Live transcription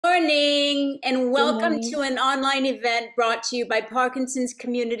morning and Good welcome morning. to an online event brought to you by Parkinson's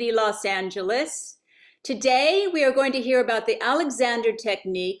Community Los Angeles. Today we are going to hear about the Alexander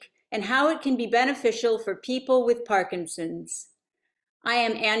Technique and how it can be beneficial for people with Parkinson's. I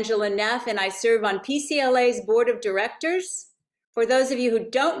am Angela Neff and I serve on PCLA's Board of Directors. For those of you who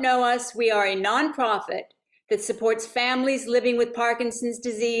don't know us, we are a nonprofit that supports families living with Parkinson's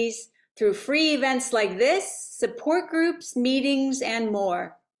disease through free events like this, support groups, meetings, and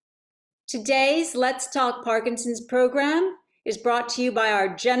more. Today's Let's Talk Parkinson's program is brought to you by our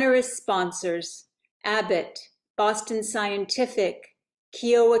generous sponsors, Abbott, Boston Scientific,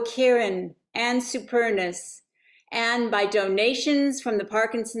 Kiowa Kirin, and Supernus, and by donations from the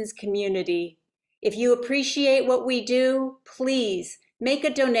Parkinson's community. If you appreciate what we do, please make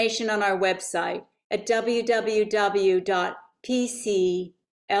a donation on our website at www.pcla.org.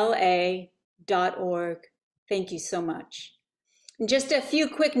 Thank you so much. And just a few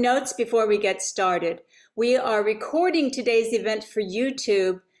quick notes before we get started. We are recording today's event for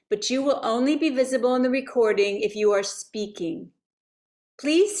YouTube, but you will only be visible in the recording if you are speaking.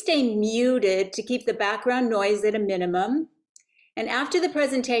 Please stay muted to keep the background noise at a minimum. And after the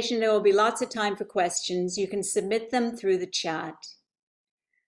presentation, there will be lots of time for questions. You can submit them through the chat.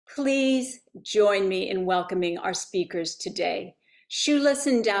 Please join me in welcoming our speakers today. Shula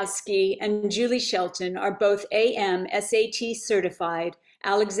Sandowski and Julie Shelton are both AM SAT certified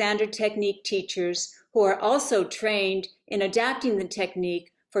Alexander Technique teachers who are also trained in adapting the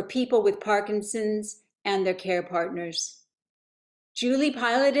technique for people with Parkinson's and their care partners. Julie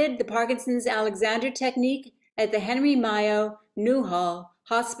piloted the Parkinson's Alexander Technique at the Henry Mayo Newhall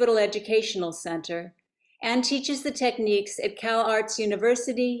Hospital Educational Center and teaches the techniques at Cal Arts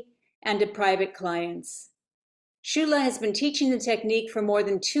University and to private clients. Shula has been teaching the technique for more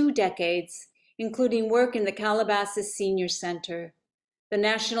than 2 decades, including work in the Calabasas Senior Center, the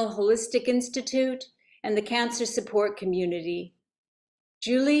National Holistic Institute, and the Cancer Support Community.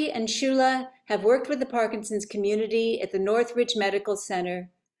 Julie and Shula have worked with the Parkinson's community at the Northridge Medical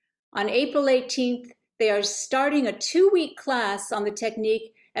Center. On April 18th, they are starting a 2-week class on the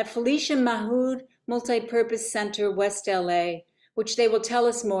technique at Felicia Mahood Multipurpose Center, West LA, which they will tell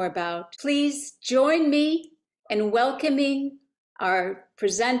us more about. Please join me in welcoming our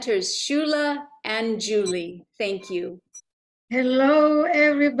presenters, Shula and Julie. Thank you. Hello,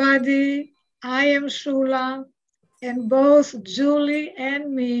 everybody. I am Shula, and both Julie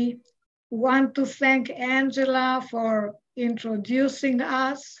and me want to thank Angela for introducing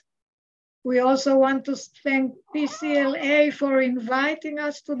us. We also want to thank PCLA for inviting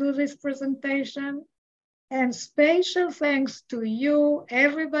us to do this presentation. And special thanks to you,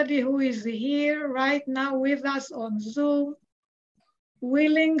 everybody who is here right now with us on Zoom,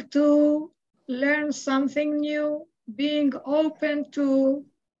 willing to learn something new, being open to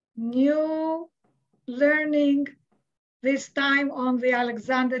new learning, this time on the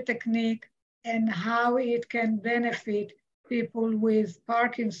Alexander Technique and how it can benefit people with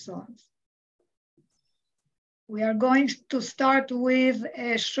Parkinson's. We are going to start with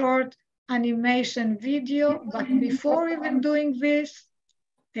a short animation video, but before even doing this,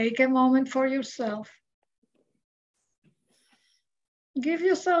 take a moment for yourself. Give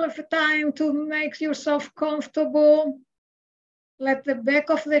yourself time to make yourself comfortable. Let the back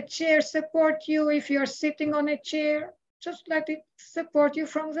of the chair support you. If you're sitting on a chair, just let it support you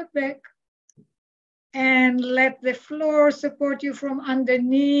from the back. And let the floor support you from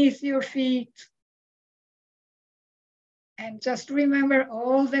underneath your feet. And just remember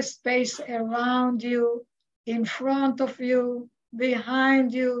all the space around you, in front of you,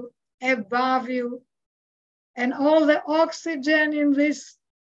 behind you, above you, and all the oxygen in this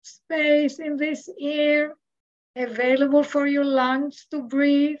space, in this air, available for your lungs to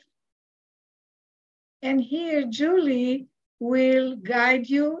breathe. And here, Julie will guide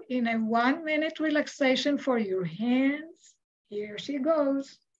you in a 1-minute relaxation for your hands. Here she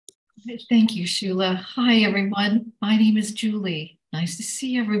goes. Thank you, Shula. Hi, everyone. My name is Julie. Nice to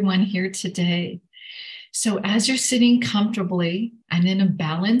see everyone here today. So as you're sitting comfortably and in a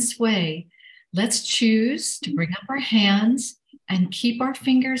balanced way, let's choose to bring up our hands and keep our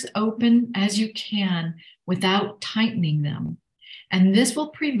fingers open as you can without tightening them. And this will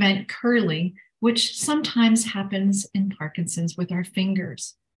prevent curling, which sometimes happens in Parkinson's with our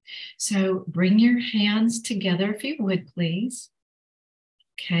fingers. So bring your hands together if you would, please.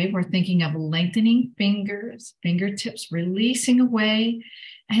 Okay, we're thinking of lengthening fingers, fingertips releasing away.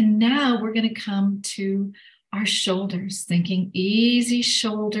 And now we're going to come to our shoulders, thinking easy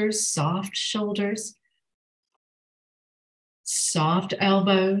shoulders, soft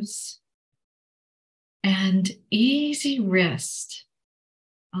elbows, and easy wrist.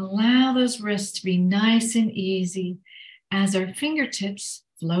 Allow those wrists to be nice and easy as our fingertips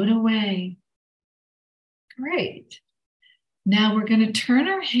float away. Great. Now we're going to turn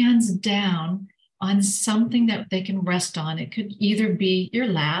our hands down on something that they can rest on. It could either be your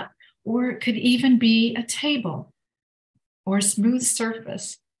lap, or it could even be a table or a smooth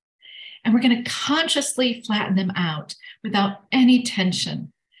surface. And we're going to consciously flatten them out without any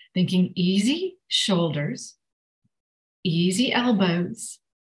tension, thinking easy shoulders, easy elbows,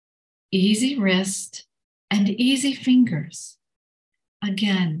 easy wrist, and easy fingers.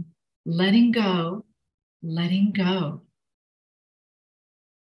 Again, letting go, letting go.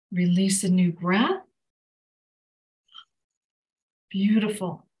 Release a new breath.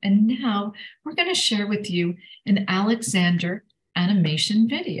 Beautiful. And now we're going to share with you an Alexander animation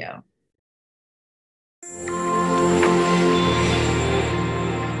video.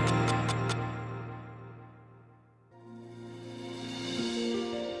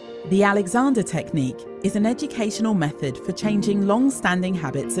 The Alexander Technique is an educational method for changing long-standing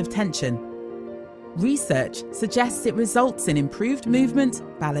habits of tension. Research suggests it results in improved movement,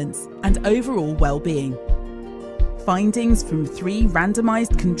 balance, and overall well-being. Findings from 3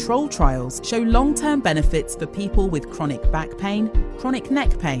 randomized control trials show long-term benefits for people with chronic back pain, chronic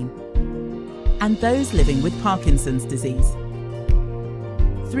neck pain, and those living with Parkinson's disease.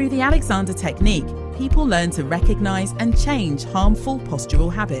 Through the Alexander Technique, people learn to recognize and change harmful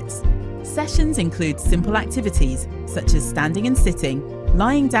postural habits. Sessions include simple activities such as standing and sitting,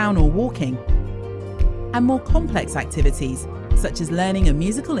 lying down or walking, and more complex activities such as learning a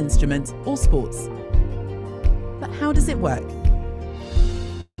musical instrument or sports. But how does it work?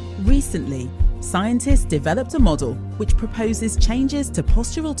 Recently, scientists developed a model which proposes changes to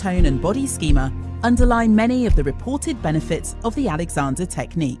postural tone and body schema underlie many of the reported benefits of the Alexander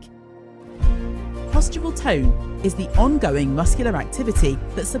Technique. Postural tone is the ongoing muscular activity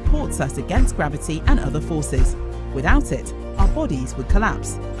that supports us against gravity and other forces. Without it, our bodies would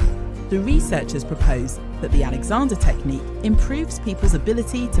collapse. The researchers propose that the Alexander Technique improves people's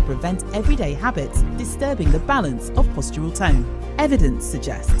ability to prevent everyday habits disturbing the balance of postural tone. Evidence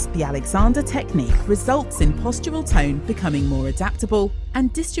suggests the Alexander Technique results in postural tone becoming more adaptable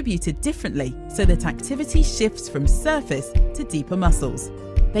and distributed differently so that activity shifts from surface to deeper muscles.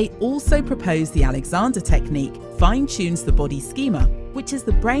 They also propose the Alexander Technique fine-tunes the body schema, which is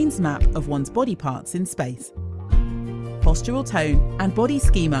the brain's map of one's body parts in space. Postural tone and body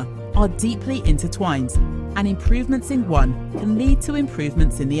schema are deeply intertwined, and improvements in one can lead to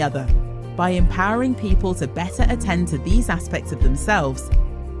improvements in the other. By empowering people to better attend to these aspects of themselves,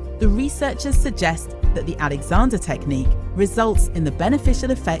 the researchers suggest that the Alexander Technique results in the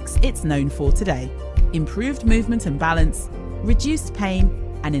beneficial effects it's known for today: improved movement and balance, reduced pain,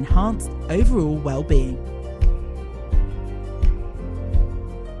 and enhanced overall well-being.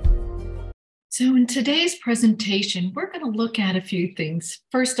 So in today's presentation, we're going to look at a few things.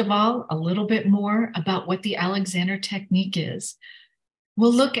 First of all, a little bit more about what the Alexander Technique is.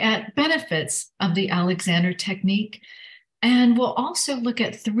 We'll look at benefits of the Alexander Technique, and we'll also look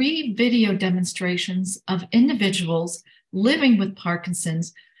at 3 video demonstrations of individuals living with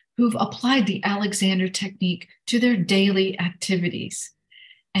Parkinson's who've applied the Alexander Technique to their daily activities.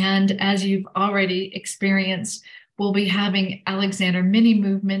 And as you've already experienced, we'll be having Alexander mini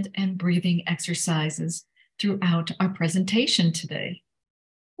movement and breathing exercises throughout our presentation today.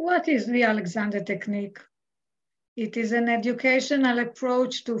 What is the Alexander Technique? It is an educational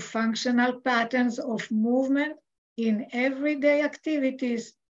approach to functional patterns of movement in everyday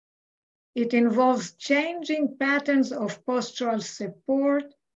activities. It involves changing patterns of postural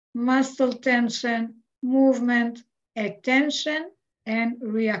support, muscle tension, movement, attention, and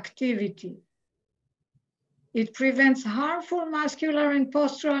reactivity. It prevents harmful muscular and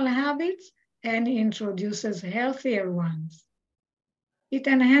postural habits and introduces healthier ones. It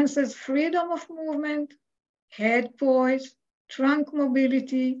enhances freedom of movement, head poise, trunk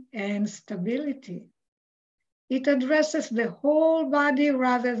mobility, and stability. It addresses the whole body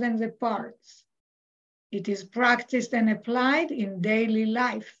rather than the parts. It is practiced and applied in daily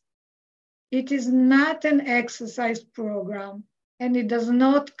life. It is not an exercise program, and it does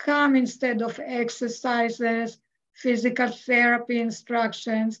not come instead of exercises, physical therapy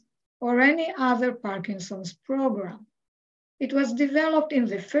instructions, or any other Parkinson's program. It was developed in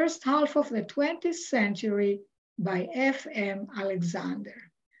the first half of the 20th century by F.M. Alexander.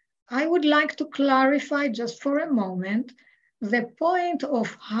 I would like to clarify just for a moment the point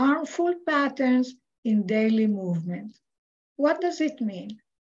of harmful patterns in daily movement. What does it mean?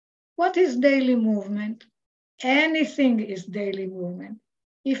 What is daily movement? Anything is daily movement.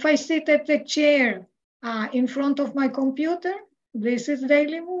 If I sit at the chair in front of my computer, This is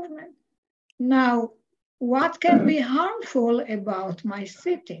daily movement. Now, what can be harmful about my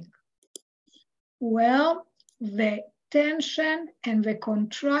sitting? Well, the tension and the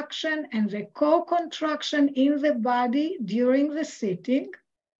contraction and the co-contraction in the body during the sitting.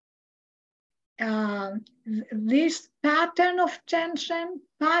 This pattern of tension,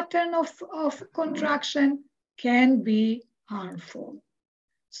 pattern of contraction can be harmful.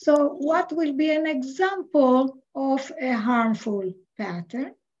 So what will be an example of a harmful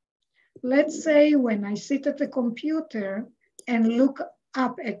pattern? Let's say when I sit at the computer and look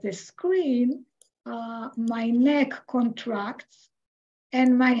up at the screen, my neck contracts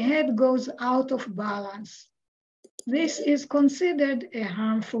and my head goes out of balance. This is considered a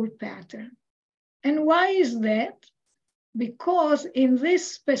harmful pattern. And why is that? Because in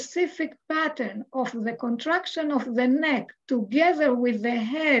this specific pattern of the contraction of the neck together with the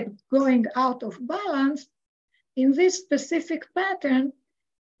head going out of balance, in this specific pattern,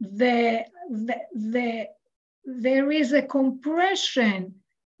 there is a compression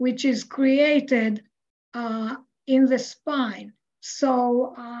which is created in the spine.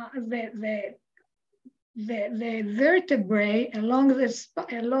 So the vertebrae along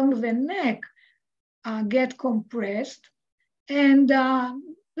the neck get compressed, and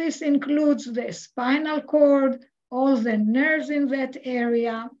this includes the spinal cord, all the nerves in that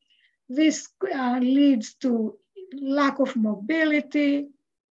area. This leads to lack of mobility,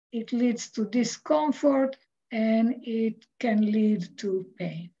 it leads to discomfort, and it can lead to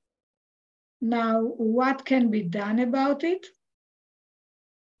pain. Now, what can be done about it?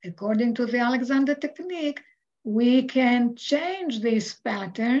 According to the Alexander Technique, we can change this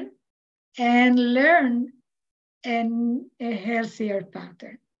pattern and learn a healthier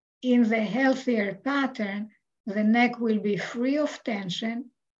pattern. In the healthier pattern, the neck will be free of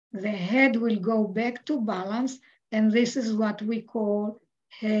tension, the head will go back to balance, and this is what we call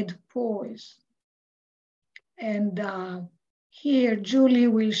head poise. And here, Julie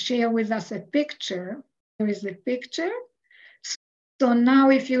will share with us a picture. Here is the picture. So now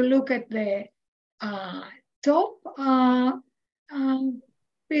if you look at the top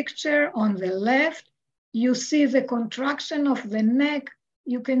picture on the left, you see the contraction of the neck.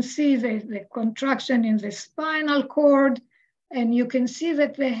 You can see the contraction in the spinal cord, and you can see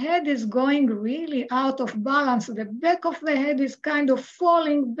that the head is going really out of balance. The back of the head is kind of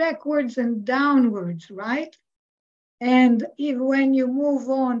falling backwards and downwards, right? And when you move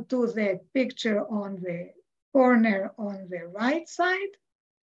on to the picture on the corner on the right side,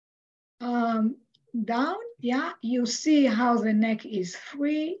 down, yeah, you see how the neck is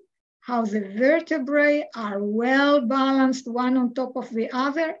free, how the vertebrae are well balanced one on top of the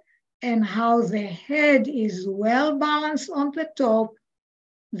other, and how the head is well balanced on the top.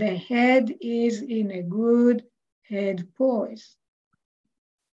 The head is in a good head poise.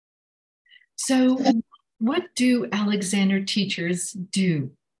 So what do Alexander teachers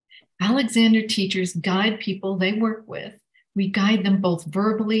do? Alexander teachers guide people they work with. We guide them both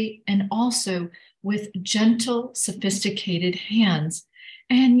verbally and also with gentle, sophisticated hands.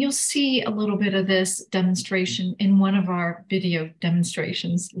 And you'll see a little bit of this demonstration in one of our video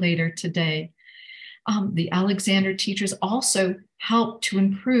demonstrations later today. The Alexander teachers also help to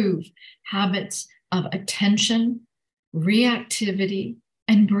improve habits of attention, reactivity,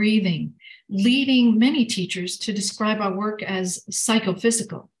 and breathing, leading many teachers to describe our work as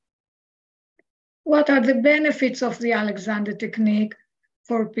psychophysical. What are the benefits of the Alexander Technique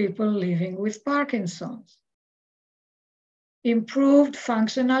for people living with Parkinson's? Improved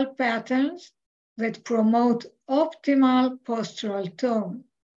functional patterns that promote optimal postural tone,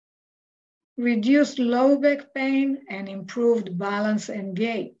 reduced low back pain and improved balance and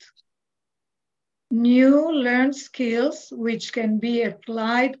gait, new learned skills which can be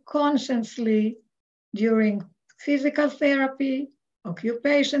applied consciously during physical therapy,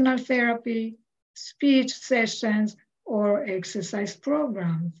 occupational therapy, speech sessions, or exercise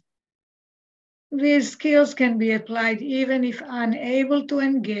programs. These skills can be applied even if unable to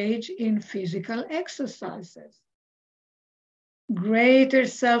engage in physical exercises. Greater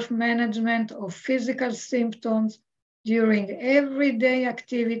self-management of physical symptoms during everyday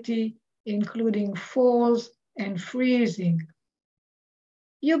activity, including falls and freezing.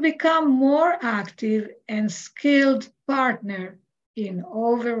 You become more active and skilled partner in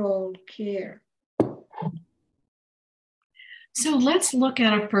overall care. So let's look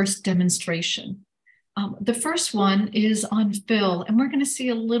at our first demonstration. The first one is on Phil, and we're going to see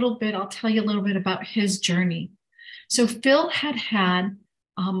a little bit, I'll tell you a little bit about his journey. So Phil had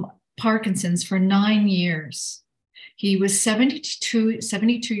Parkinson's for 9 years. He was 72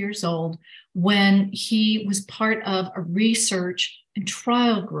 years old when he was part of a research and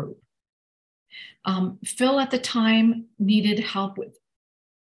trial group. Phil at the time needed help with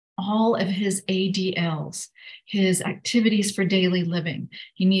all of his ADLs, his activities for daily living.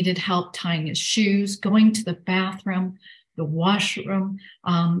 He needed help tying his shoes, going to the bathroom, the washroom,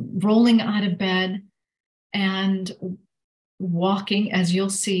 rolling out of bed, and walking, as you'll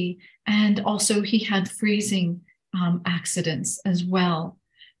see. And also he had freezing accidents as well,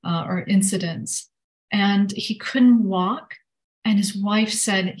 or incidents. And he couldn't walk. And his wife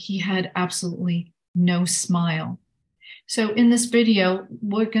said he had absolutely no smile. So in this video,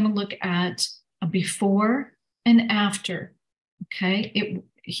 we're going to look at a before and after. Okay,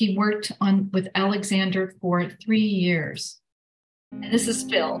 he worked with Alexander for 3 years. And this is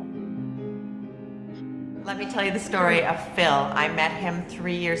Phil. Let me tell you the story of Phil. I met him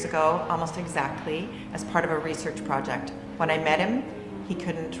 3 years ago, almost exactly, as part of a research project. When I met him, he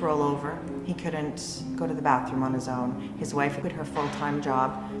couldn't roll over. He couldn't go to the bathroom on his own. His wife quit her full-time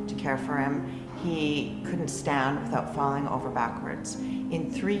job to care for him. He couldn't stand without falling over backwards.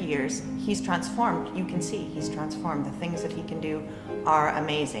 In 3 years, he's transformed. You can see he's transformed. The things that he can do are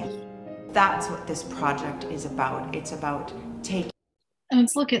amazing. That's what this project is about. It's about taking.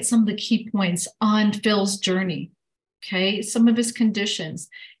 Let's look at some of the key points on Phil's journey. Okay, some of his conditions: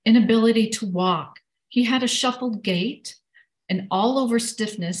 inability to walk. He had a shuffled gait and all over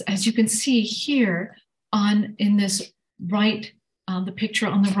stiffness, as you can see here in this right, the picture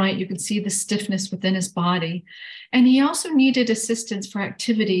on the right. You can see the stiffness within his body. And he also needed assistance for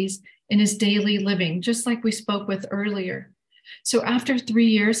activities in his daily living, just like we spoke with earlier. So after 3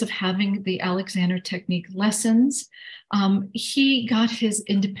 years of having the Alexander Technique lessons, he got his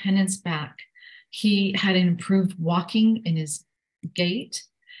independence back. He had improved walking in his gait.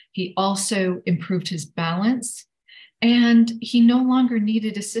 He also improved his balance, and he no longer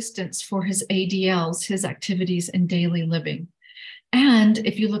needed assistance for his ADLs, his activities in daily living. And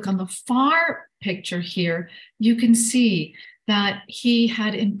if you look on the far picture here, you can see that he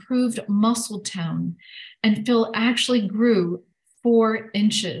had improved muscle tone, and Phil actually grew 4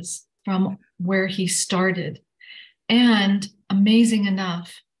 inches from where he started. And amazing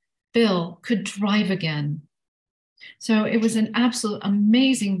enough, Phil could drive again. So it was an absolute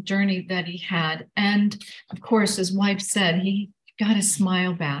amazing journey that he had. And of course, his wife said he got his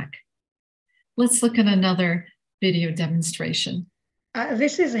smile back. Let's look at another video demonstration.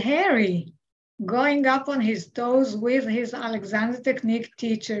 This is Harry going up on his toes with his Alexander Technique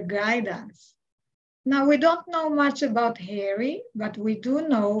teacher guidance. Now, we don't know much about Harry, but we do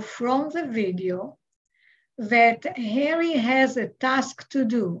know from the video that Harry has a task to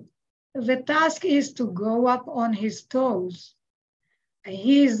do. The task is to go up on his toes.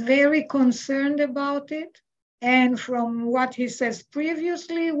 He is very concerned about it. And from what he says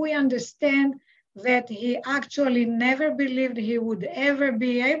previously, we understand that he actually never believed he would ever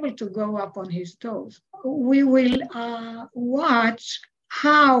be able to go up on his toes. We will watch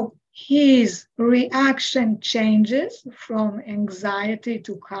how his reaction changes from anxiety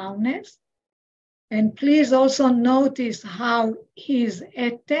to calmness. And please also notice how his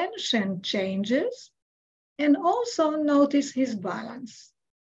attention changes, and also notice his balance.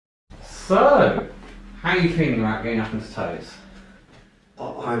 So, how are you feeling about going up onto toes?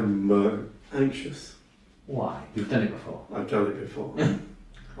 I'm anxious. Why? You've done it before? I've done it before.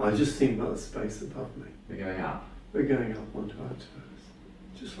 I just think about the space above me. We're going up? We're going up onto our toes,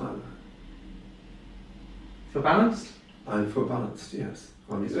 just like that. Feel balanced? I feel balanced, yes.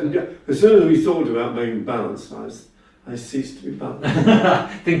 As soon as we thought about being balanced, I ceased to be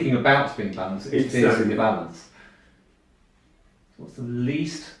balanced. Thinking about being balanced is Exactly. the balance. What's the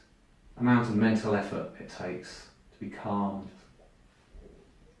least amount of mental effort it takes to be calm?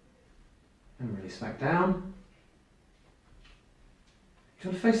 And release back down. You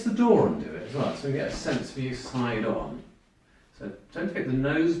want to face the door and do it as well, so we get a sense of you side on. So don't forget the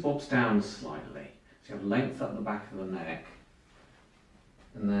nose bobs down slightly, so you have length up the back of the neck.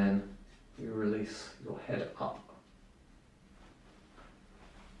 And then you release your head up.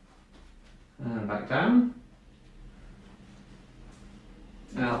 And back down.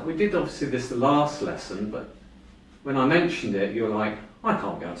 Now, we did obviously this the last lesson, but when I mentioned it, you were like, I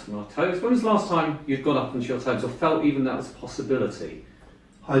can't go onto my toes. When was the last time you'd got up onto your toes or felt even that was a possibility?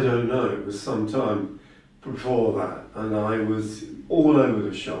 I don't know, it was some time before that, and I was all over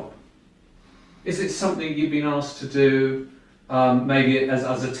the shop. Is it something you've been asked to do maybe as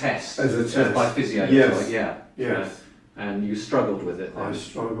a test? As a test. By physio? Yes. Like, yeah. Yes. And you struggled with it then? I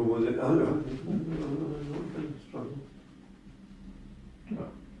struggle with it. Oh, no, struggle. Oh,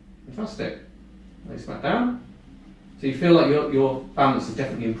 fantastic. Release back down. So you feel like your balance has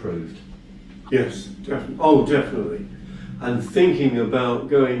definitely improved? Yes, definitely. Oh, definitely. And thinking about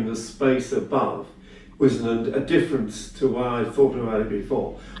going the space above was a difference to what I thought about it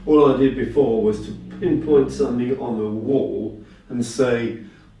before. All I did before was to pinpoint something on the wall and say,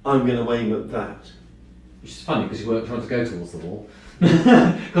 I'm going to aim at that. Which is funny because you weren't trying to go towards the wall.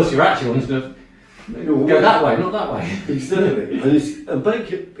 Because you're actually wanting to go that way, not that way. Exactly. And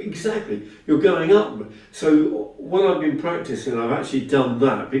make it, exactly, you're going up. So when I've been practicing, I've actually done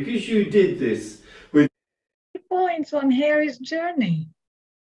that because you did this with points on Harry's journey.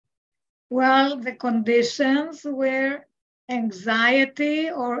 Well, the conditions were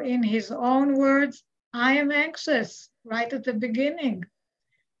anxiety, or in his own words, I am anxious, right at the beginning.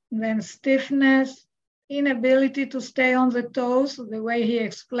 Then stiffness, inability to stay on the toes, the way he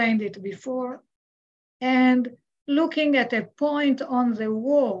explained it before, and looking at a point on the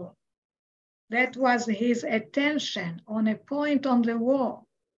wall. That was his attention on a point on the wall.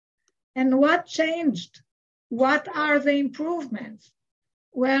 And what changed? What are the improvements?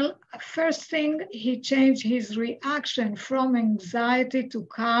 Well, first thing, he changed his reaction from anxiety to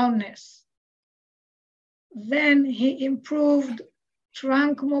calmness. Then he improved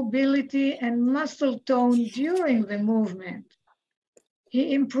trunk mobility and muscle tone during the movement.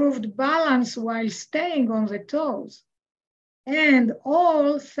 He improved balance while staying on the toes. And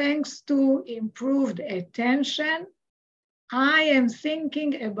all thanks to improved attention. I am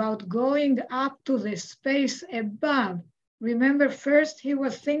thinking about going up to the space above. Remember, first he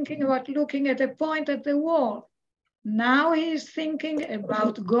was thinking about looking at a point at the wall. Now he is thinking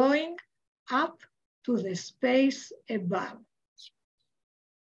about going up to the space above.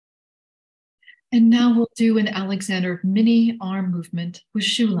 And now we'll do an Alexander mini arm movement with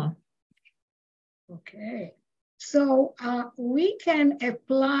Shula. Okay. So we can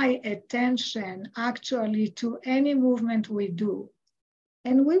apply attention actually to any movement we do.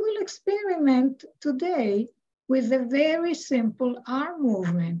 And we will experiment today with a very simple arm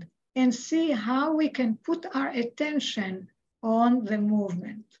movement and see how we can put our attention on the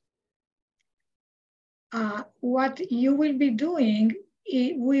movement. What you will be doing,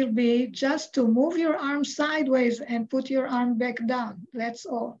 it will be just to move your arm sideways and put your arm back down. That's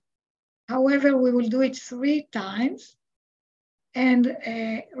all. However, we will do it 3 times. And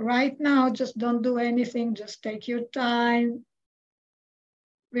right now, just don't do anything. Just take your time.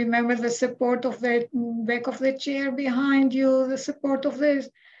 Remember the support of the back of the chair behind you, the support of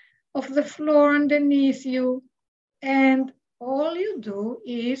the floor underneath you. And all you do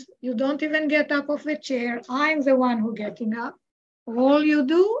is, you don't even get up off the chair. I'm the one who's getting up. All you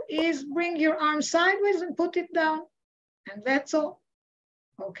do is bring your arm sideways and put it down. And that's all.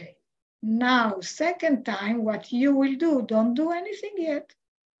 Okay. Now, second time, what you will do, don't do anything yet.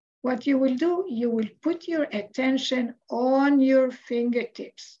 What you will do, you will put your attention on your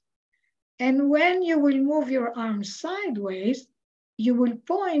fingertips. And when you will move your arm sideways, you will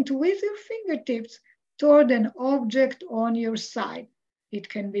point with your fingertips toward an object on your side. It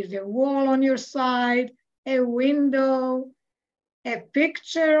can be the wall on your side, a window, a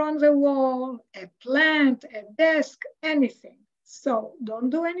picture on the wall, a plant, a desk, anything. So don't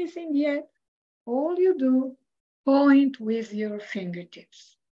do anything yet. All you do, point with your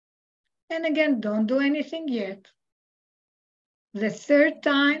fingertips. And again, don't do anything yet. The third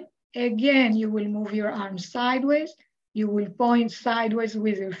time, again, you will move your arm sideways. You will point sideways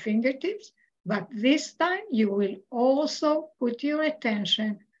with your fingertips. But this time, you will also put your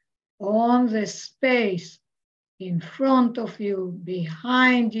attention on the space in front of you,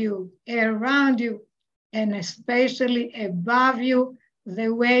 behind you, around you, and especially above you,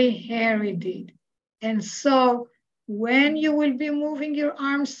 the way Harry did. And so when you will be moving your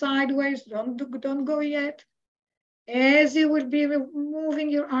arm sideways, don't go yet. As you will be moving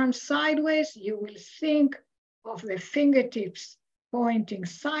your arm sideways, you will think of the fingertips pointing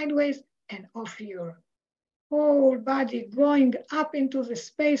sideways and of your whole body going up into the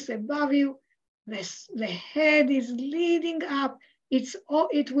space above you. The head is leading up.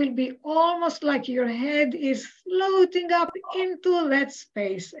 It will be almost like your head is floating up into that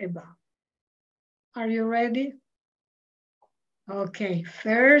space above. Are you ready? Okay,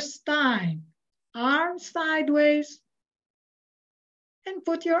 first time, arm sideways and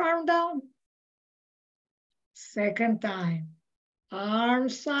put your arm down. Second time, arm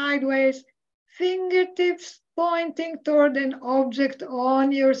sideways, fingertips pointing toward an object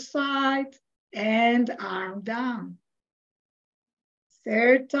on your side and arm down.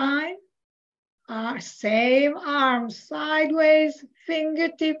 Third time, same arm sideways,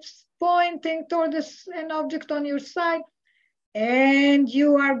 fingertips pointing toward an object on your side, and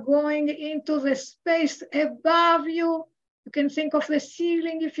you are going into the space above you. You can think of the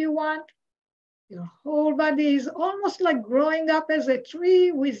ceiling if you want. Your whole body is almost like growing up as a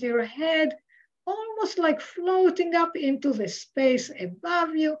tree with your head almost like floating up into the space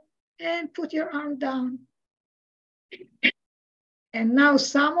above you, and put your arm down. And now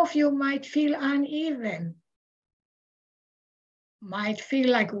some of you might feel uneven. Might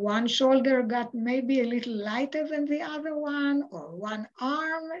feel like one shoulder got maybe a little lighter than the other one, or one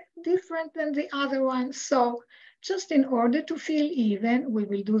arm different than the other one. So just in order to feel even, we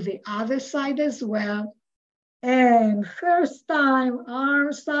will do the other side as well. And first time,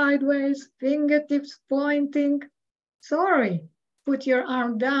 arm sideways, fingertips pointing. Sorry, put your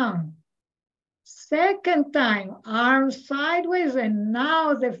arm down. Second time, arm sideways, and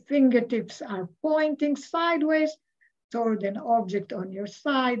now the fingertips are pointing sideways toward an object on your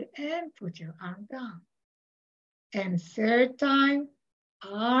side, and put your arm down. And third time,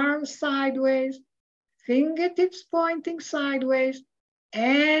 arm sideways, fingertips pointing sideways,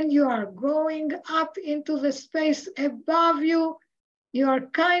 and you are going up into the space above you. You are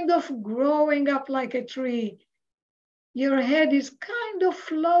kind of growing up like a tree. Your head is kind of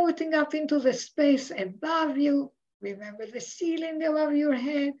floating up into the space above you. Remember the ceiling above your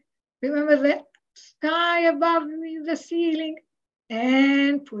head. Remember the sky above the ceiling.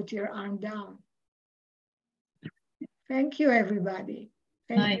 And put your arm down. Thank you, everybody.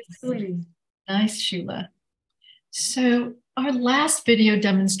 Thank you, Julie. Nice, Shula. So our last video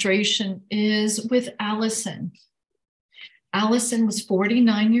demonstration is with Allison. Allison was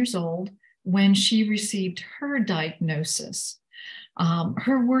 49 years old when she received her diagnosis.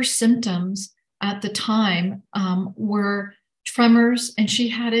 Her worst symptoms at the time were tremors, and she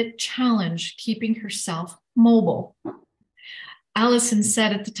had a challenge keeping herself mobile. Allison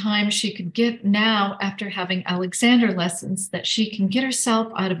said at the time she could get now, after having Alexander lessons, that she can get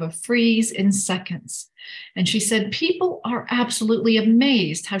herself out of a freeze in seconds. And she said people are absolutely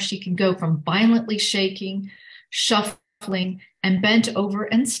amazed how she can go from violently shaking, shuffling, and bent over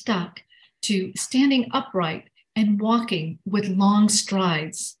and stuck to standing upright and walking with long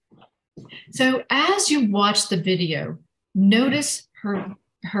strides. So as you watch the video, notice her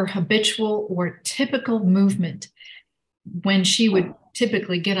habitual or typical movement when she would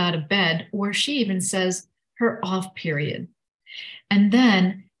typically get out of bed, or she even says her off period. And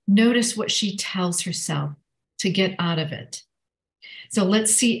then notice what she tells herself to get out of it. So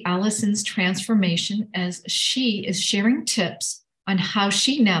let's see Allison's transformation as she is sharing tips on how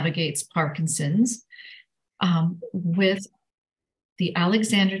she navigates Parkinson's with the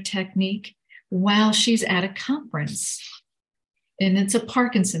Alexander Technique while she's at a conference. And it's a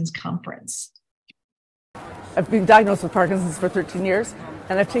Parkinson's conference. I've been diagnosed with Parkinson's for 13 years,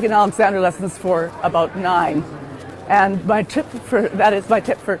 and I've taken Alexander lessons for about 9. And my tip for that is my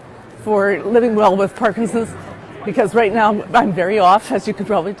tip for living well with Parkinson's, because right now I'm very off, as you could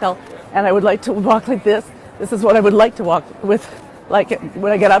probably tell, and I would like to walk like this. This is what I would like to walk with, like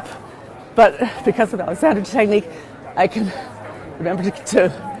when I get up. But because of Alexander Technique, I can remember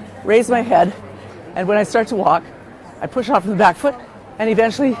to raise my head, and when I start to walk, I push off the back foot, and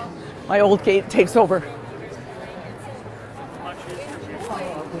eventually my old gait takes over.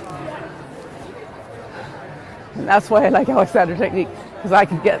 And that's why I like Alexander Technique, because I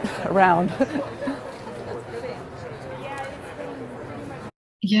can get around.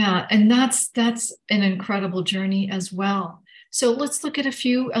 Yeah, and that's an incredible journey as well. So let's look at a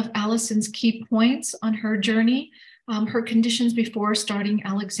few of Allison's key points on her journey. Her conditions before starting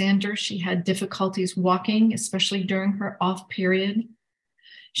Alexander: she had difficulties walking, especially during her off period.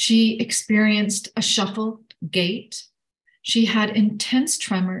 She experienced a shuffled gait. She had intense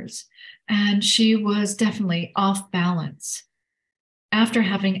tremors, and she was definitely off balance. After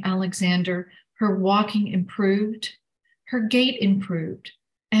having Alexander, her walking improved, her gait improved,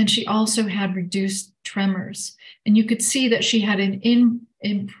 and she also had reduced tremors. And you could see that she had an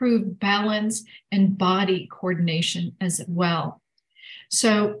improved balance and body coordination as well.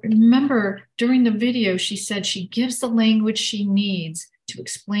 So remember, during the video, she said she gives the language she needs to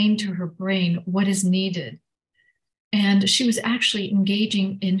explain to her brain what is needed. And she was actually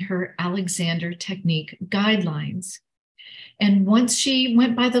engaging in her Alexander Technique guidelines. And once she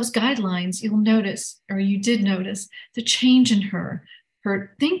went by those guidelines, you'll notice, or you did notice, the change in her.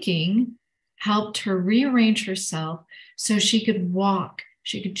 Her thinking helped her rearrange herself so she could walk.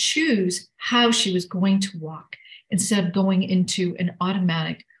 She could choose how she was going to walk instead of going into an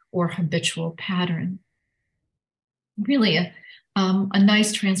automatic or habitual pattern. Really a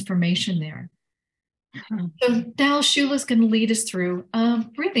nice transformation there. So now Shula's going to lead us through a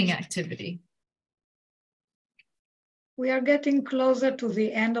breathing activity. We are getting closer to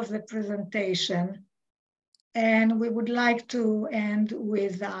the end of the presentation, and we would like to end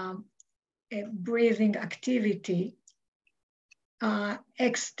with breathing activity.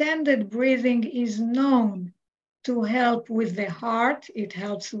 Extended breathing is known to help with the heart. It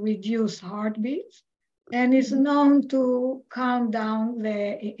helps reduce heartbeats and is known to calming down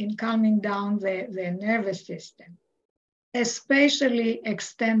the nervous system, especially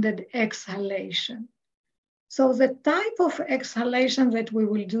extended exhalation. So the type of exhalation that we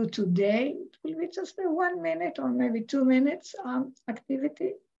will do today, it will be just a 1 minute or maybe 2 minutes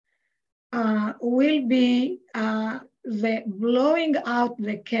activity, will be the blowing out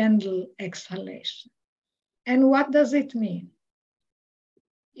the candle exhalation. And what does it mean?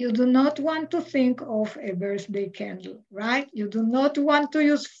 You do not want to think of a birthday candle, right? You do not want to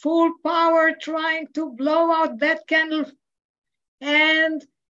use full power trying to blow out that candle and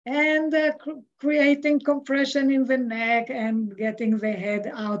creating compression in the neck and getting the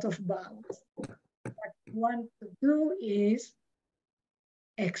head out of balance. What you want to do is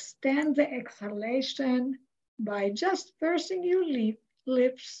extend the exhalation by just pursing your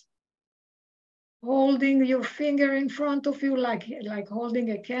lips, holding your finger in front of you like holding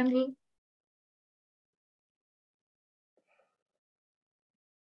a candle.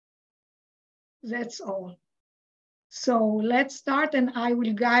 That's all. So let's start, and I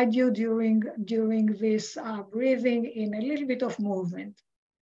will guide you during this breathing in a little bit of movement.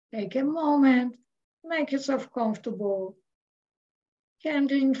 Take a moment, make yourself comfortable.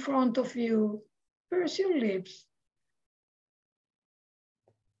 Candle in front of you, purse your lips.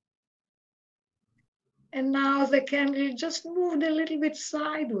 And now the candle just moved a little bit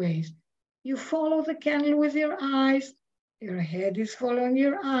sideways. You follow the candle with your eyes. Your head is following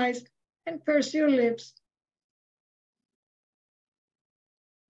your eyes, and purse your lips.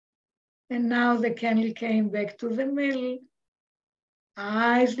 And now the candle came back to the middle.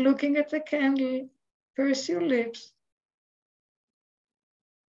 Eyes looking at the candle, purse your lips.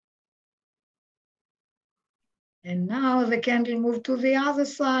 And now the candle moved to the other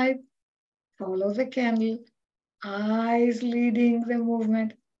side. Follow the candle, eyes leading the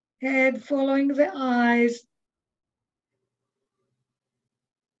movement, head following the eyes.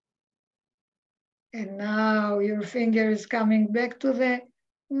 And now your finger is coming back to the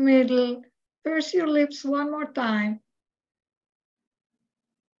middle. Purse your lips one more time.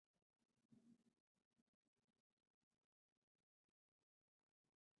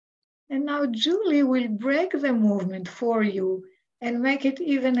 And now Julie will break the movement for you and make it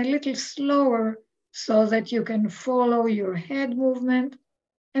even a little slower so that you can follow your head movement.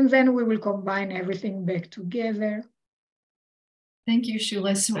 And then we will combine everything back together. Thank you,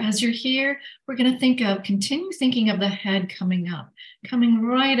 Shula. So as you're here, we're going to continue thinking of the head coming up, coming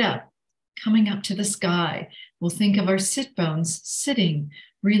right up, coming up to the sky. We'll think of our sit bones sitting,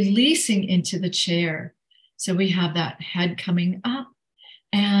 releasing into the chair. So we have that head coming up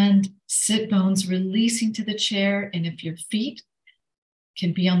and sit bones releasing to the chair. And if your feet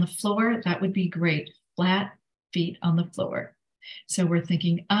can be on the floor, that would be great. Flat feet on the floor. So we're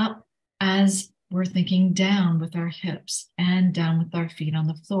thinking up as we're thinking down with our hips and down with our feet on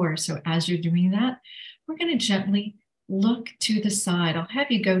the floor. So as you're doing that, we're going to gently look to the side. I'll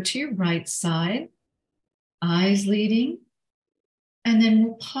have you go to your right side, eyes leading, and then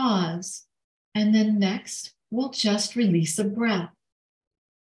we'll pause. And then next, we'll just release a breath.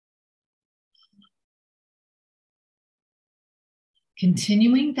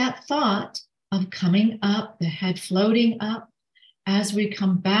 Continuing that thought of coming up, the head floating up as we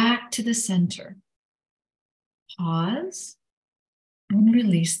come back to the center. Pause and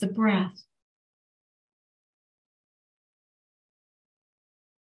release the breath.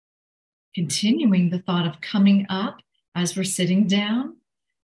 Continuing the thought of coming up as we're sitting down,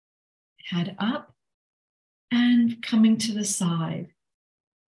 head up and coming to the side.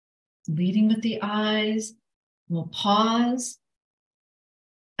 Leading with the eyes, we'll pause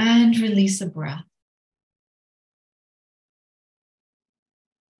and release a breath.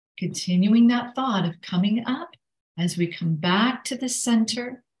 Continuing that thought of coming up as we come back to the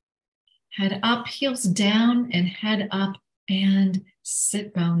center, head up, heels down, and head up and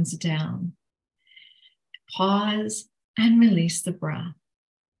sit bones down. Pause and release the breath.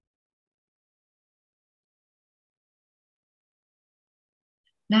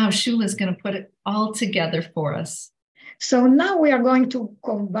 Now Shula is going to put it all together for us. So now we are going to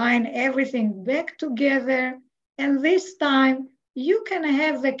combine everything back together. And this time you can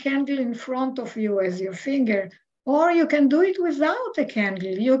have the candle in front of you as your finger, or you can do it without a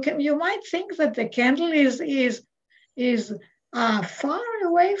candle. You might think that the candle is far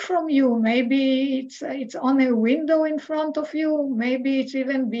away from you. Maybe it's on a window in front of you. Maybe it's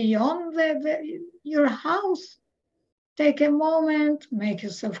even beyond your house. take a moment, make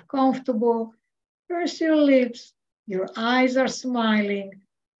yourself comfortable, purse your lips, your eyes are smiling,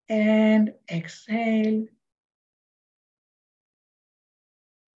 and exhale.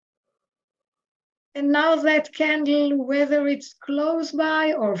 And now that candle, whether it's close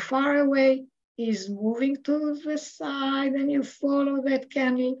by or far away, is moving to the side, and you follow that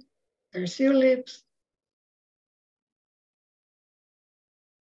candle, purse your lips.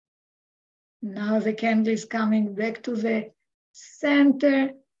 Now the candle is coming back to the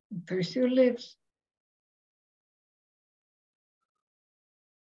center, purse your lips.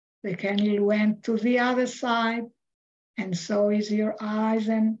 The candle went to the other side, and so is your eyes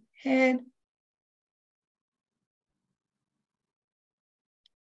and head.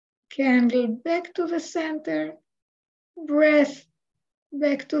 Candle back to the center, breath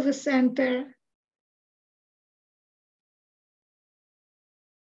back to the center.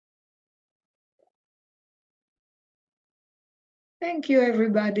 Thank you,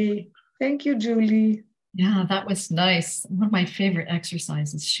 everybody. Thank you, Julie. Yeah, that was nice. One of my favorite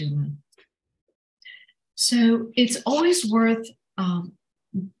exercises, Shula. So it's always worth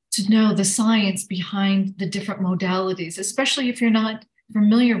to know the science behind the different modalities, especially if you're not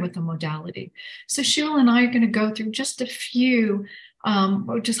familiar with the modality. So Shula and I are going to go through just a few,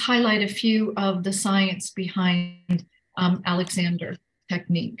 or just highlight a few of the science behind Alexander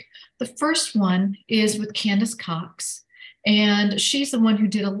Technique. The first one is with Candace Cox, and she's the one who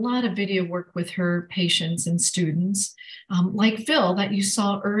did a lot of video work with her patients and students, like Phil that you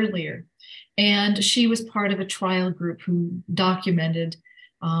saw earlier. And she was part of a trial group who documented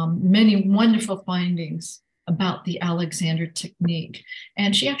many wonderful findings about the Alexander Technique.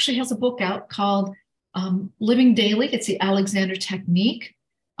 And she actually has a book out called Living Daily. It's the Alexander Technique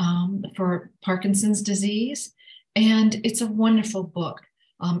for Parkinson's disease. And it's a wonderful book.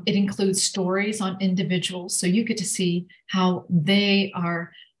 It includes stories on individuals, so you get to see how they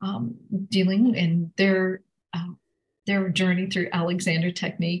are dealing in their journey through Alexander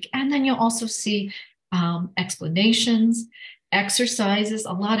Technique. And then you'll also see explanations, exercises,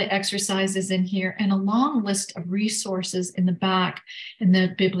 a lot of exercises in here, and a long list of resources in the back in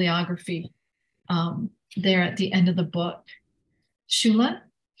the bibliography there at the end of the book. Shula?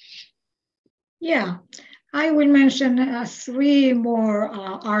 Yeah, I will mention 3 more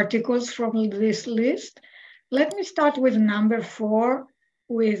articles from this list. Let me start with number 4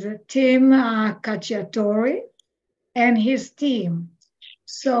 with Tim Cacciatore and his team.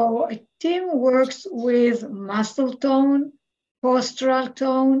 So Tim works with muscle tone, postural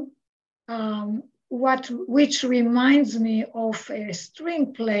tone, which reminds me of a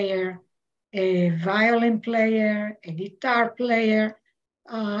string player, a violin player, a guitar player.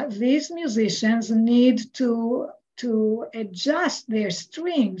 These musicians need to adjust their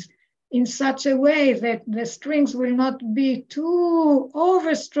strings in such a way that the strings will not be too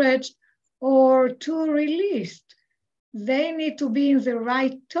overstretched or too released. They need to be in the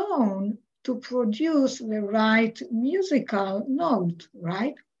right tone to produce the right musical note,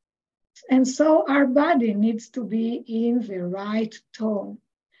 right? And so our body needs to be in the right tone.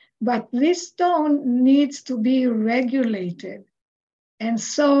 But this tone needs to be regulated. And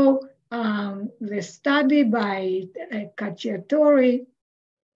so the study by Cacciatore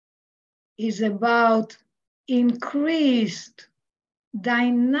is about increased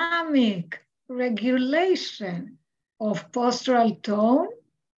dynamic regulation of postural tone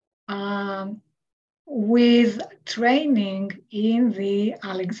with training in the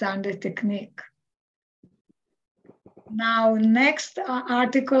Alexander Technique. Now, next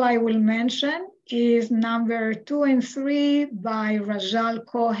article I will mention is number 2 and 3 by Rajal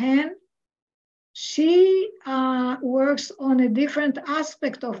Cohen. She works on a different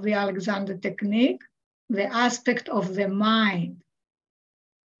aspect of the Alexander Technique, the aspect of the mind.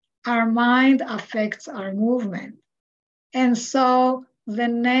 Our mind affects our movement. And so the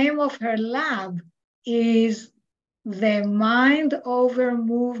name of her lab is the Mind Over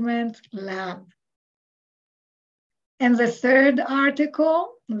Movement Lab. And the third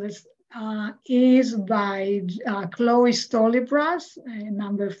article is by Chloe Stolibras,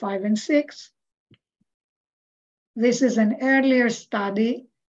 number 5 and 6. This is an earlier study.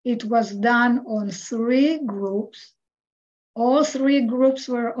 It was done on 3 groups. All 3 groups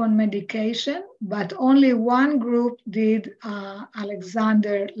were on medication, but only one group did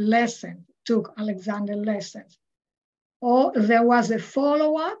Alexander lessons, took Alexander lessons. There was a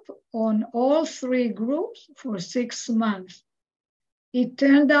follow-up on all 3 groups for 6 months. It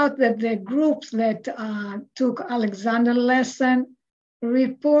turned out that the groups that took Alexander lesson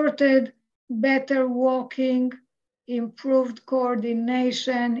reported better walking, improved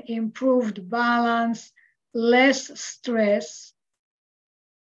coordination, improved balance, less stress,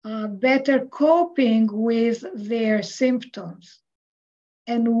 better coping with their symptoms.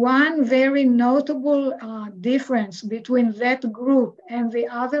 And one very notable difference between that group and the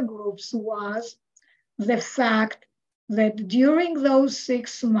other groups was the fact that during those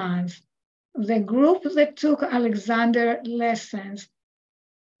 6 months, the group that took Alexander lessons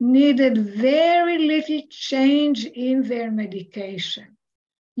needed very little change in their medication.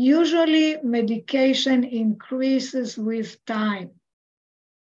 Usually, medication increases with time.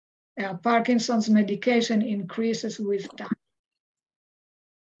 Parkinson's medication increases with time.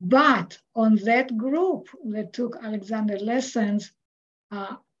 But on that group that took Alexander lessons,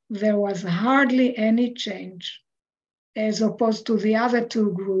 there was hardly any change, as opposed to the other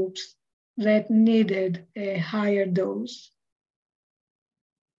two groups that needed a higher dose.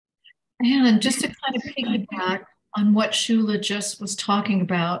 And just to kind of piggyback on what Shula just was talking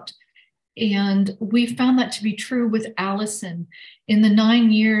about, and we found that to be true with Allison. In the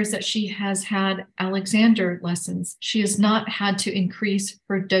 9 years that she has had Alexander lessons, she has not had to increase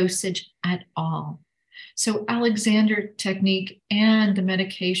her dosage at all. So Alexander Technique and the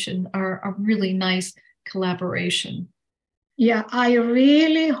medication are a really nice collaboration. Yeah, I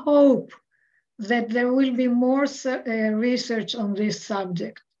really hope that there will be more research on this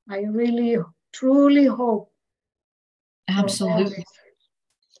subject. I really, truly hope. Absolutely.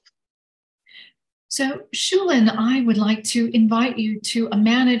 So Shula and I would like to invite you to a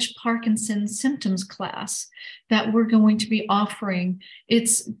Manage Parkinson's Symptoms class that we're going to be offering.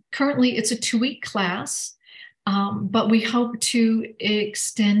 It's a 2-week class, but we hope to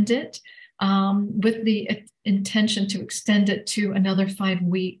extend it with the intention to extend it to another 5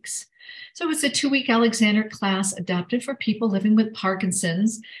 weeks. So it's a 2-week Alexander class adapted for people living with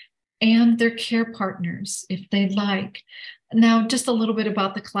Parkinson's and their care partners, if they'd like. Now, just a little bit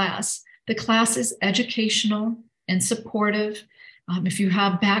about the class. The class is educational and supportive. If you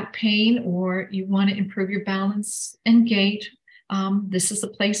have back pain or you want to improve your balance and gait, this is the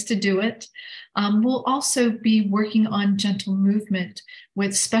place to do it. We'll also be working on gentle movement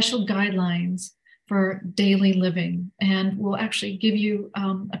with special guidelines for daily living. And we'll actually give you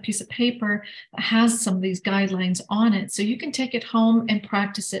a piece of paper that has some of these guidelines on it, so you can take it home and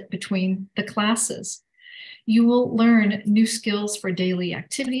practice it between the classes. You will learn new skills for daily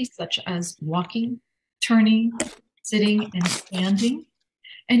activities such as walking, turning, sitting, and standing.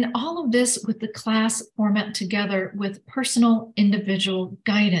 And all of this with the class format together with personal individual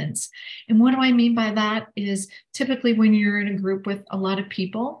guidance. And what do I mean by that is typically when you're in a group with a lot of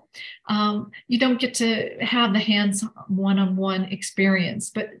people, you don't get to have the hands one-on-one experience,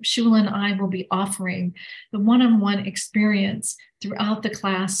 but Shula and I will be offering the one-on-one experience throughout the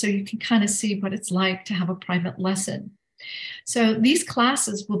class so you can kind of see what it's like to have a private lesson. So these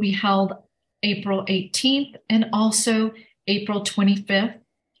classes will be held April 18th and also April 25th.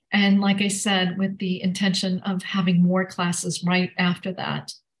 And like I said, with the intention of having more classes right after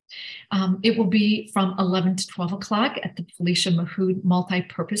that. It will be from 11 to 12 o'clock at the Felicia Mahood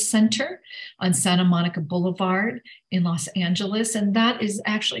Multipurpose Center on Santa Monica Boulevard in Los Angeles. And that is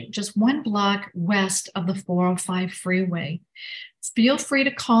actually just 1 block west of the 405 freeway. Feel free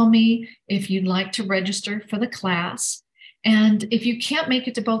to call me if you'd like to register for the class. And if you can't make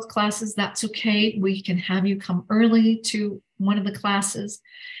it to both classes, that's okay. We can have you come early to one of the classes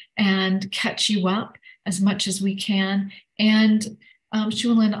and catch you up as much as we can. And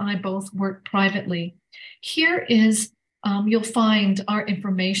Shula and I both work privately. Here is, you'll find our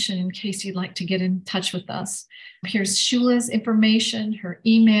information in case you'd like to get in touch with us. Here's Shula's information, her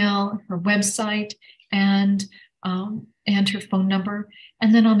email, her website, and her phone number.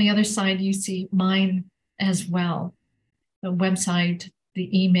 And then on the other side, you see mine as well, the website,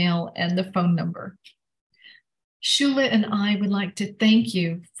 the email, and the phone number. Shula and I would like to thank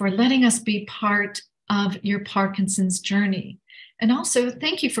you for letting us be part of your Parkinson's journey. And also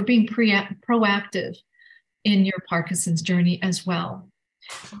thank you for being proactive in your Parkinson's journey as well.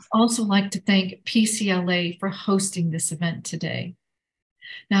 I'd also like to thank PCLA for hosting this event today.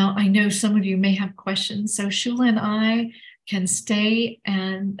 Now, I know some of you may have questions, so Shula and I can stay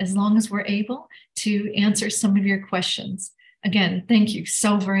and as long as we're able to answer some of your questions. Again, thank you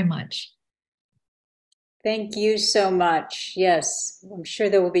so very much. Thank you so much. Yes, I'm sure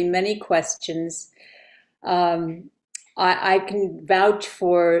there will be many questions. I can vouch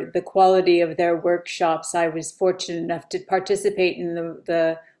for the quality of their workshops. I was fortunate enough to participate in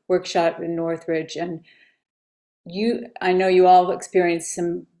the workshop in Northridge, and I know you all experienced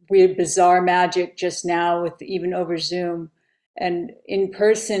some weird, bizarre magic just now with even over Zoom, and in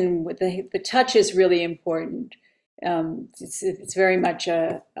person. With the touch is really important. It's very much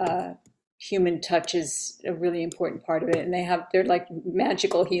a human touch is a really important part of it, and they're like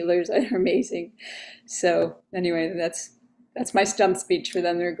magical healers. They're amazing. So anyway, that's my stump speech for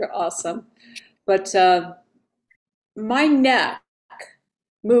them. They're awesome. But my neck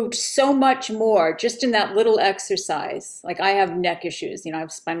moved so much more just in that little exercise. Like I have neck issues, I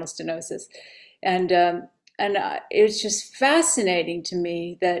have spinal stenosis, and it's just fascinating to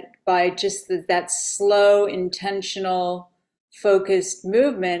me that by just that slow, intentional, focused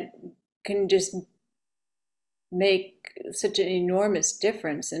movement can just make such an enormous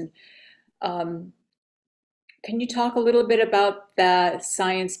difference. And can you talk a little bit about the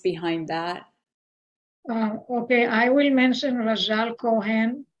science behind that? Okay, I will mention Rajal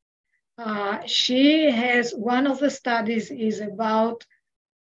Cohen. She has, one of the studies is about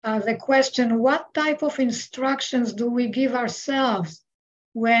the question, what type of instructions do we give ourselves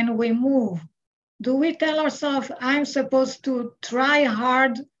when we move? Do we tell ourselves, I'm supposed to try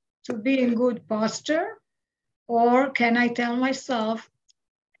hard to be in good posture? Or can I tell myself,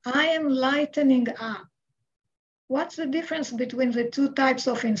 I am lightening up? What's the difference between the two types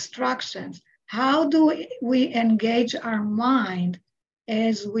of instructions? How do we engage our mind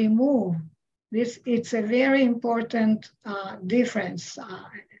as we move? It's a very important difference.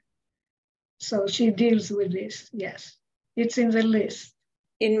 So she deals with this, yes. It's in the list.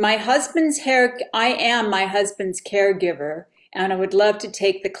 I am my husband's caregiver, and I would love to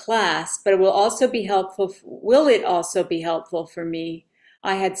take the class, but will it also be helpful for me?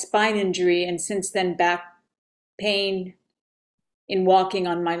 I had spine injury and since then back pain in walking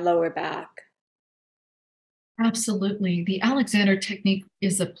on my lower back. Absolutely. The Alexander Technique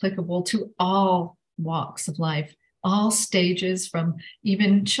is applicable to all walks of life, all stages, from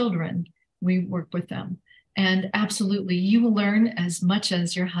even children. We work with them. And absolutely, you will learn as much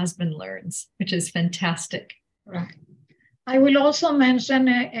as your husband learns, which is fantastic. Right. I will also mention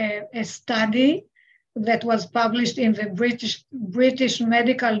a study that was published in the British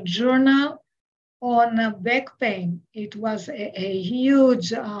Medical Journal on back pain. It was a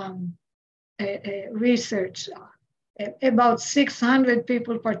huge research. About 600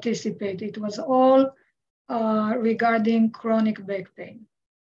 people participated. It was all regarding chronic back pain.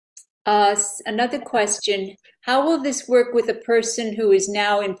 Another question, how will this work with a person who is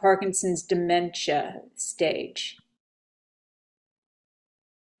now in Parkinson's dementia stage?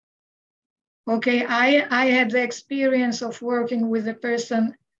 Okay, I had the experience of working with a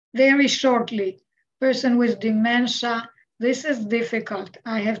person very shortly, person with dementia. This is difficult.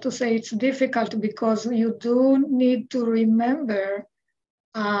 I have to say it's difficult because you do need to remember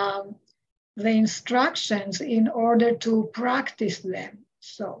the instructions in order to practice them.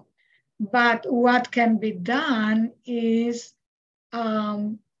 So, but what can be done is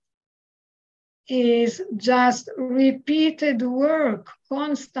just repeated work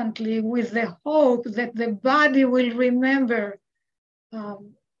constantly with the hope that the body will remember.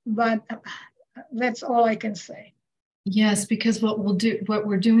 But that's all I can say. Yes, because what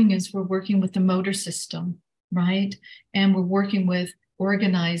we're doing is we're working with the motor system, right? And we're working with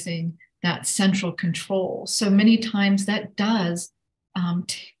organizing that central control. So many times that does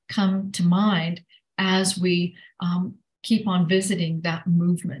come to mind as we keep on visiting that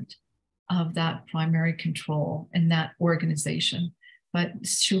movement of that primary control and that organization. But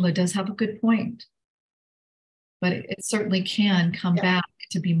Shula does have a good point. But it certainly can come back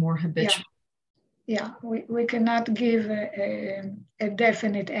to be more habitual. Yeah, we cannot give a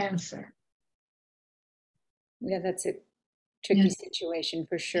definite answer. Yeah, that's a tricky situation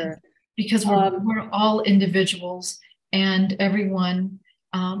for sure. Because we're all individuals and everyone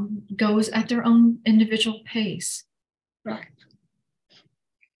goes at their own individual pace. Right.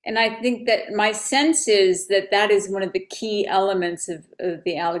 And I think that my sense is that is one of the key elements of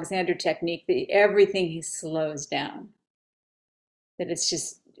the Alexander Technique, that everything slows down. That it's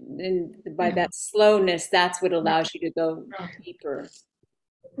just, by that slowness, that's what allows you to go deeper.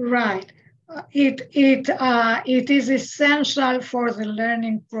 Right. It is essential for the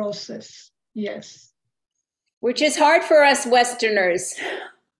learning process. Yes. Which is hard for us Westerners.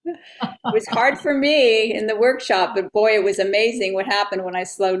 It was hard for me in the workshop, but boy, it was amazing what happened when I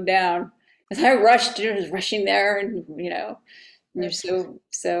slowed down. Because I was rushing there, and you're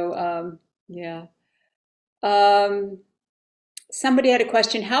yeah. Somebody had a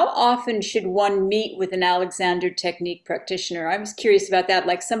question, how often should one meet with an Alexander Technique practitioner? I was curious about that.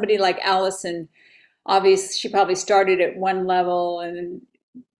 Like somebody like Allison, obviously she probably started at one level and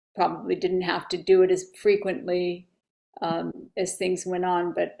probably didn't have to do it as frequently as things went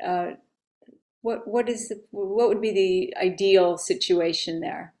on. But what would be the ideal situation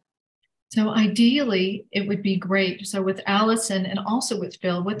there? So ideally, it would be great. So with Allison and also with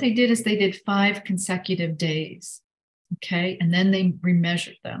Phil, what they did is they did 5 consecutive days. Okay. And then they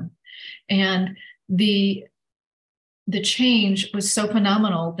remeasured them. And the change was so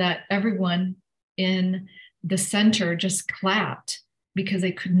phenomenal that everyone in the center just clapped because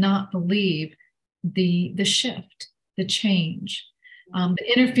they could not believe the shift, the change,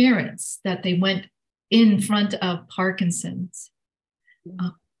 the interference that they went in front of Parkinson's.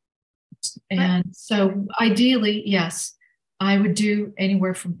 And so ideally, yes, I would do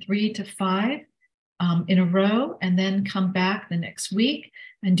anywhere from 3 to 5 in a row, and then come back the next week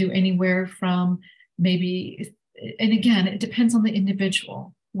and do anywhere from maybe, and again, it depends on the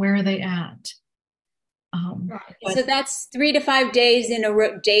individual. Where are they at? So that's 3 to 5 days in a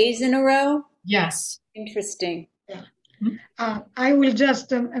row. Days in a row? Yes. Interesting. Yeah. I will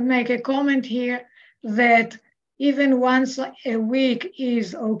just make a comment here that even once a week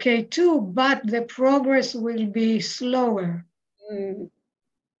is okay too, but the progress will be slower.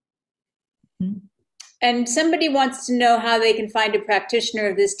 And somebody wants to know how they can find a practitioner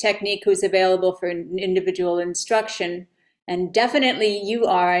of this technique who's available for individual instruction. And definitely you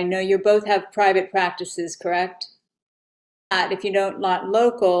are. I know you both have private practices, correct? If you don't not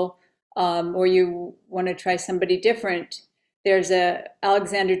local, or you want to try somebody different, there's a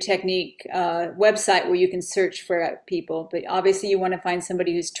Alexander Technique website where you can search for people. But obviously you want to find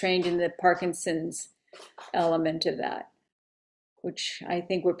somebody who's trained in the Parkinson's element of that, which I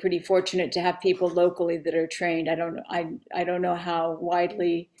think we're pretty fortunate to have people locally that are trained. I don't know how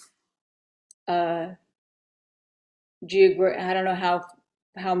widely I don't know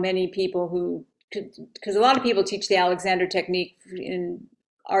how many people who, because a lot of people teach the Alexander Technique in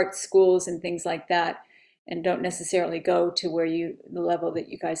art schools and things like that, and don't necessarily go to the level that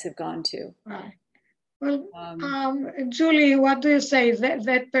you guys have gone to. Right. Well, Julie, what do you say?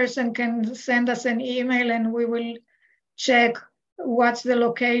 That person can send us an email and we will check what's the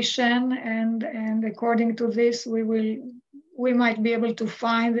location, and according to this, we might be able to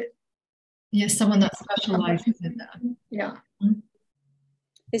find. Yes, someone that specializes in that. Yeah.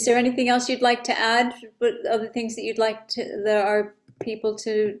 Is there anything else you'd like to add? Other things that you'd like there are people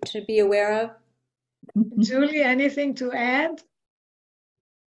to be aware of? Julie, anything to add?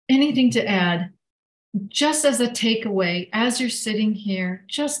 Anything to add? Just as a takeaway, as you're sitting here,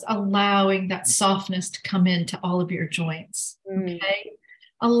 just allowing that softness to come into all of your joints. Okay?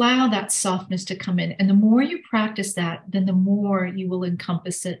 Allow that softness to come in. And the more you practice that, then the more you will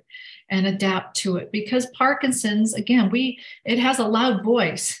encompass it and adapt to it. Because Parkinson's, again, it has a loud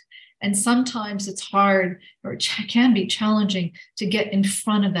voice. And sometimes it's hard, or it can be challenging to get in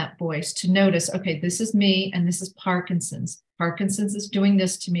front of that voice, to notice, okay, this is me and this is Parkinson's. Parkinson's is doing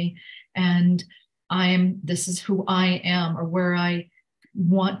this to me. And this is who I am, or where I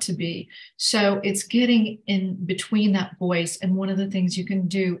want to be. So it's getting in between that voice. And one of the things you can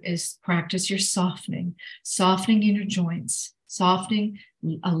do is practice your softening in your joints, softening,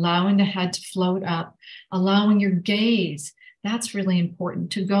 allowing the head to float up, allowing your gaze. That's really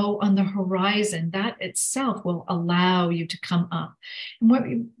important, to go on the horizon. That itself will allow you to come up.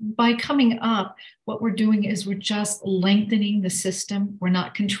 And by coming up, what we're doing is we're just lengthening the system. We're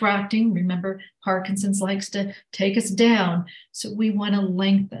not contracting. Remember, Parkinson's likes to take us down. So we want to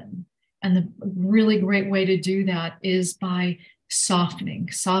lengthen. And the really great way to do that is by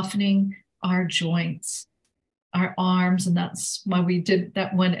softening our joints, our arms. And that's why we did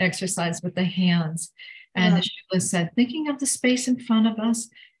that one exercise with the hands. And as Shula said, thinking of the space in front of us,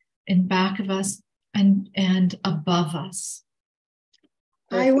 in back of us, and above us.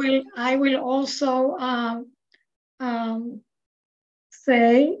 I will also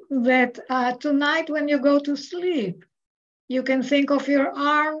say that tonight when you go to sleep, you can think of your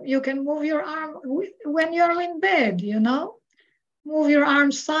arm. You can move your arm when you're in bed. Move your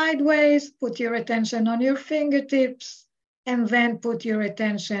arm sideways. Put your attention on your fingertips, and then put your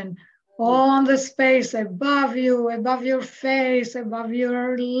attention on the space above you, above your face, above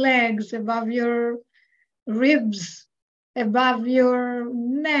your legs, above your ribs, above your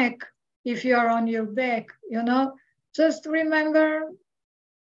neck, if you are on your back, Just remember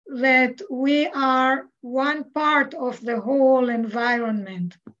that we are one part of the whole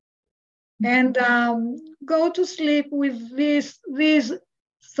environment. And go to sleep with these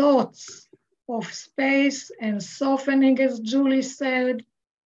thoughts of space and softening, as Julie said,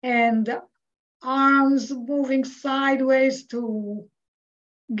 and arms moving sideways to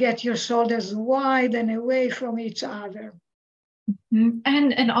get your shoulders wide and away from each other.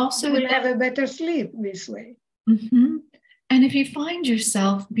 And also we'll have a better sleep this way. And if you find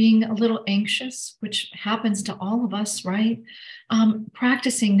yourself being a little anxious, which happens to all of us, right?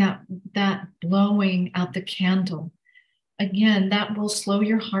 Practicing that blowing out the candle. Again, that will slow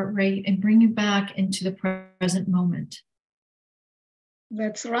your heart rate and bring you back into the present moment.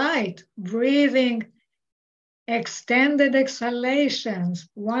 That's right. Breathing, extended exhalations.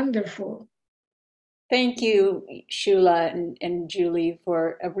 Wonderful. Thank you, Shula and Julie,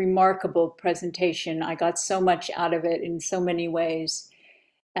 for a remarkable presentation. I got so much out of it in so many ways.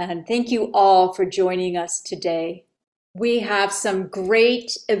 And thank you all for joining us today. We have some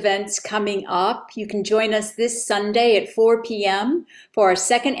great events coming up. You can join us this Sunday at 4 p.m. for our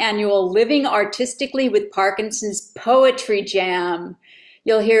second annual Living Artistically with Parkinson's Poetry Jam.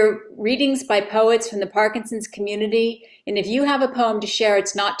 You'll hear readings by poets from the Parkinson's community. And if you have a poem to share,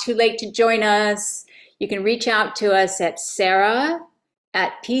 it's not too late to join us. You can reach out to us at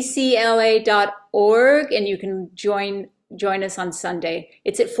sarah@pcla.org, and you can join us on Sunday.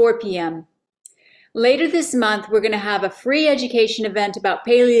 It's at 4 p.m. Later this month, we're going to have a free education event about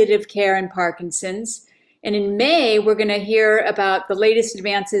palliative care and Parkinson's. And in May, we're going to hear about the latest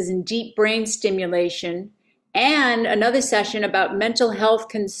advances in deep brain stimulation and another session about mental health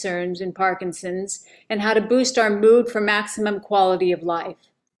concerns in Parkinson's and how to boost our mood for maximum quality of life.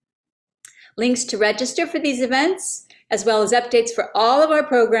 Links to register for these events, as well as updates for all of our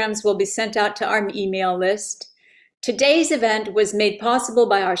programs, will be sent out to our email list. Today's event was made possible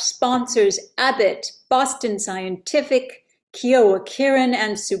by our sponsors, Abbott, Boston Scientific, Kiowa Kirin,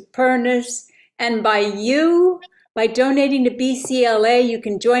 and Supernus, and by you. By donating to PCLA, you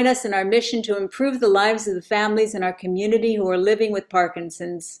can join us in our mission to improve the lives of the families in our community who are living with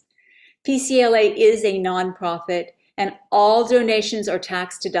Parkinson's. PCLA is a nonprofit, and all donations are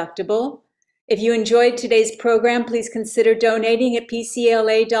tax deductible. If you enjoyed today's program, please consider donating at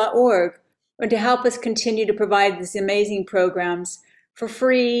pcla.org or to help us continue to provide these amazing programs for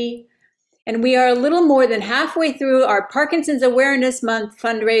free. And we are a little more than halfway through our Parkinson's Awareness Month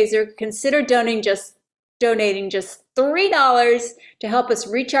fundraiser. Consider donating just $3 to help us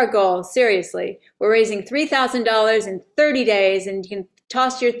reach our goal. Seriously, we're raising $3,000 in 30 days, and you can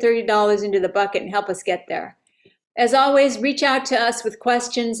toss your $30 into the bucket and help us get there. As always, reach out to us with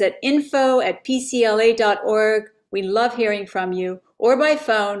questions at info@pcla.org. We love hearing from you, or by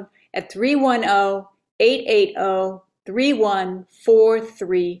phone at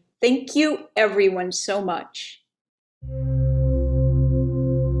 310-880-3143. Thank you, everyone, so much.